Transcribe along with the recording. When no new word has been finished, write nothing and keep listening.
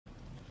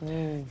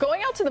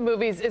Going out to the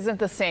movies isn't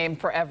the same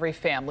for every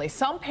family.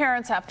 Some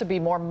parents have to be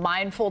more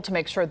mindful to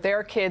make sure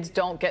their kids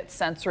don't get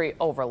sensory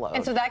overload.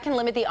 And so that can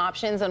limit the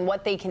options on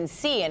what they can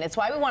see. And it's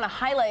why we want to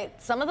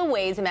highlight some of the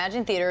ways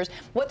Emagine Theaters,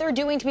 what they're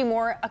doing to be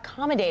more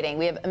accommodating.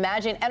 We have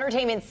Emagine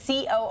Entertainment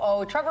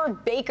COO Trevor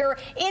Baker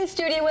in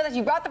studio with us.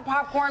 You brought the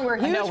popcorn. We're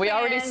huge I know, we fans.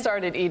 already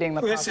started eating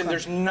the popcorn. Listen,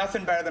 there's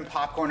nothing better than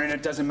popcorn, and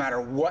it doesn't matter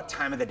what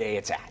time of the day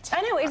it's at.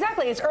 I know,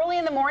 exactly. It's early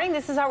in the morning.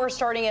 This is how we're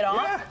starting it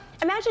off. Yeah.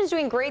 Emagine's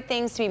doing great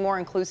things to be more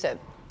inclusive.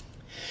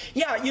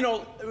 Yeah, you know,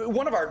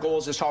 one of our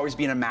goals is to always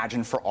be an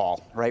Imagine for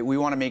all, right? We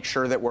want to make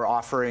sure that we're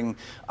offering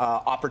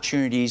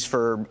opportunities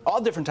for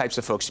all different types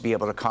of folks to be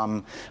able to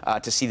come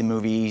to see the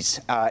movies.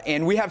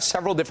 And we have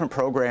several different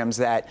programs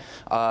that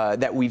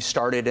that we've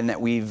started and that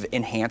we've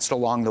enhanced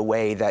along the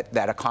way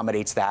that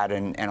accommodates that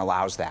and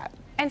allows that.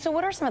 And so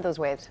what are some of those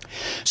ways?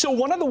 So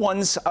one of the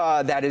ones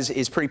that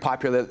is pretty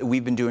popular that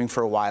we've been doing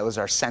for a while is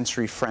our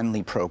Sensory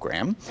Friendly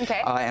program.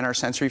 Okay. And our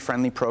Sensory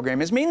Friendly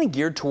program is mainly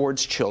geared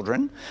towards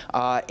children,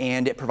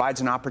 and it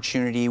provides an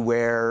opportunity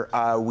where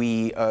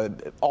we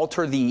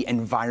alter the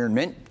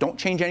environment. Don't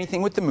change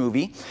anything with the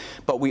movie,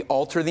 but we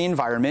alter the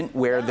environment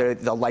where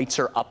the lights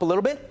are up a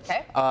little bit,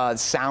 okay.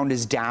 Sound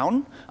is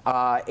down,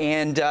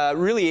 and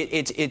really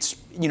it's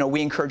you know,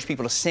 we encourage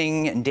people to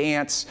sing and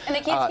dance. And the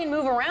kids can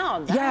move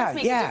around. That must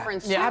make a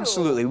difference too.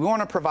 Absolutely. We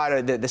want to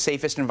provide the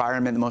safest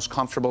environment, the most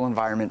comfortable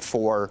environment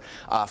for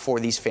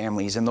these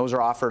families, and those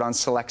are offered on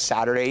select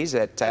Saturdays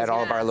at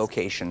all of our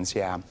locations.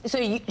 Yeah.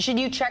 So should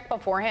you check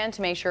beforehand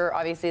to make sure,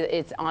 obviously, that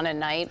it's on at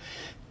night?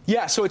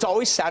 Yeah, so it's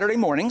always Saturday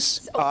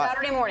mornings.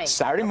 Saturday morning.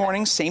 Saturday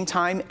mornings, same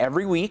time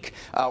every week,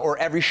 or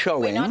every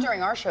showing. Wait, not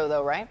during our show,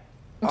 though, right?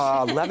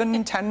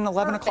 11, 10,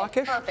 11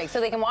 o'clock-ish. Perfect.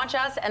 So they can watch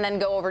us and then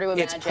go over to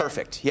Emagine. It's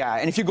perfect, yeah.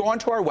 And if you go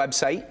onto our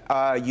website,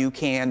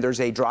 there's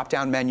a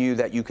drop-down menu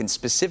that you can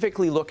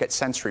specifically look at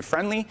Sensory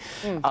Friendly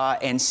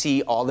and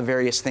see all the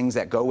various things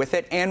that go with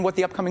it and what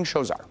the upcoming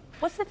shows are.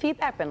 What's the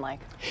feedback been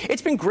like?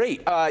 It's been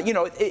great. You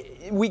know,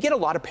 we get a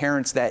lot of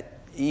parents that,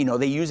 you know,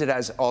 they use it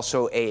as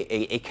also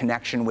a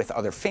connection with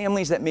other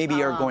families that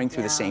maybe are going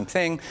through the same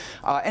thing.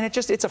 And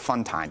it's a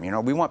fun time, you know.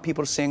 We want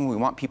people to sing, we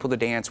want people to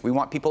dance, we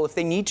want people, if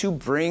they need to,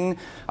 bring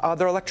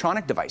their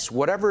electronic device,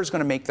 whatever is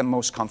going to make them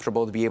most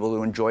comfortable to be able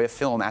to enjoy a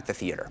film at the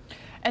theater.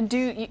 And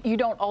you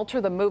don't alter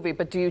the movie,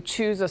 but do you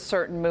choose a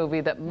certain movie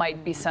that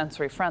might be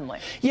sensory friendly?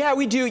 Yeah,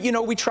 we do. You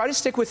know, we try to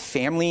stick with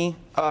family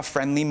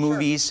friendly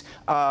movies,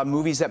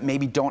 movies that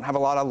maybe don't have a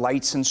lot of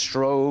lights and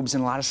strobes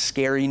and a lot of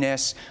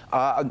scariness.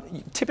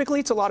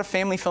 Typically, it's a lot of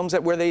family films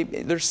where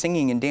they're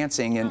singing and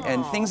dancing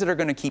and things that are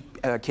going to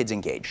keep kids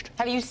engaged.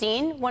 Have you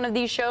seen one of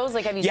these shows?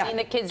 Like, have you seen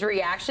the kids'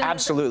 reactions?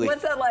 Absolutely.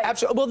 What's that like?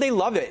 Absolutely. Well, they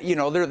love it. You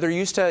know, they're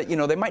used to. You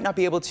know, they might not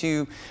be able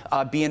to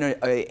be in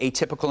a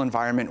typical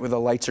environment where the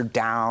lights are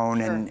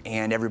down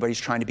and everybody's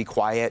trying to be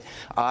quiet.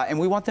 And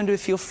we want them to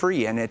feel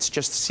free, and it's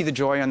just to see the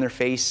joy on their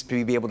face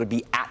to be able to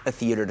be at the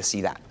theater to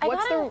see that.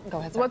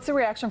 What's the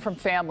reaction from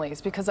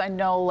families? Because I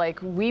know, like,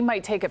 we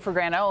might take it for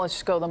granted, oh, let's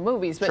just go to the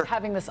movies, but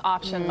having this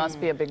option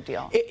must be a big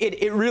deal.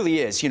 It really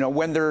is. You know,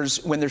 when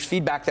there's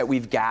feedback that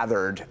we've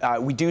gathered,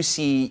 we do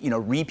see, you know,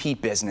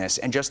 repeat business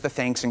and just the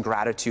thanks and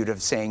gratitude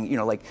of saying, you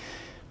know, like,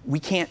 we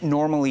can't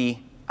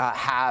normally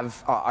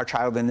have our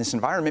child in this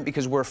environment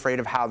because we're afraid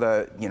of how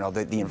the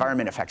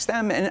environment affects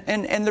them,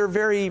 and they're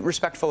very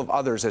respectful of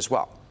others as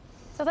well.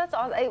 So that's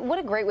awesome. What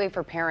a great way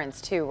for parents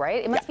too,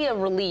 right? It must be a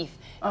relief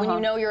when you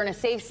know you're in a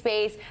safe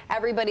space.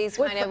 Everybody's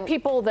kind of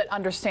people that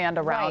understand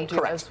around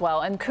you as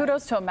well. And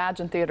kudos to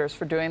Emagine Theaters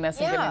for doing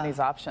this and giving these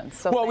options.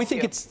 So well, we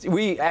think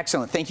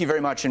excellent. Thank you very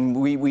much, and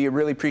we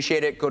really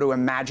appreciate it. Go to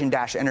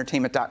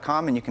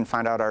imagine-entertainment.com and you can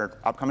find out our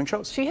upcoming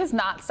shows. She has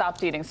not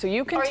stopped eating, so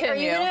you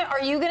continue.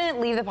 Are you gonna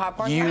leave the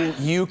popcorn?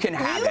 You can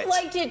have it. You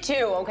liked it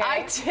too, okay?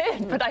 I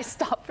did, but I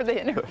stopped for the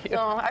interview.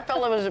 No, I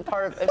felt it was a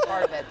part of it.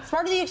 It's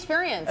part of the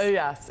experience.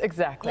 Yes,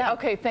 exactly. Yeah.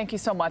 Okay, thank you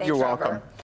so much. You're welcome.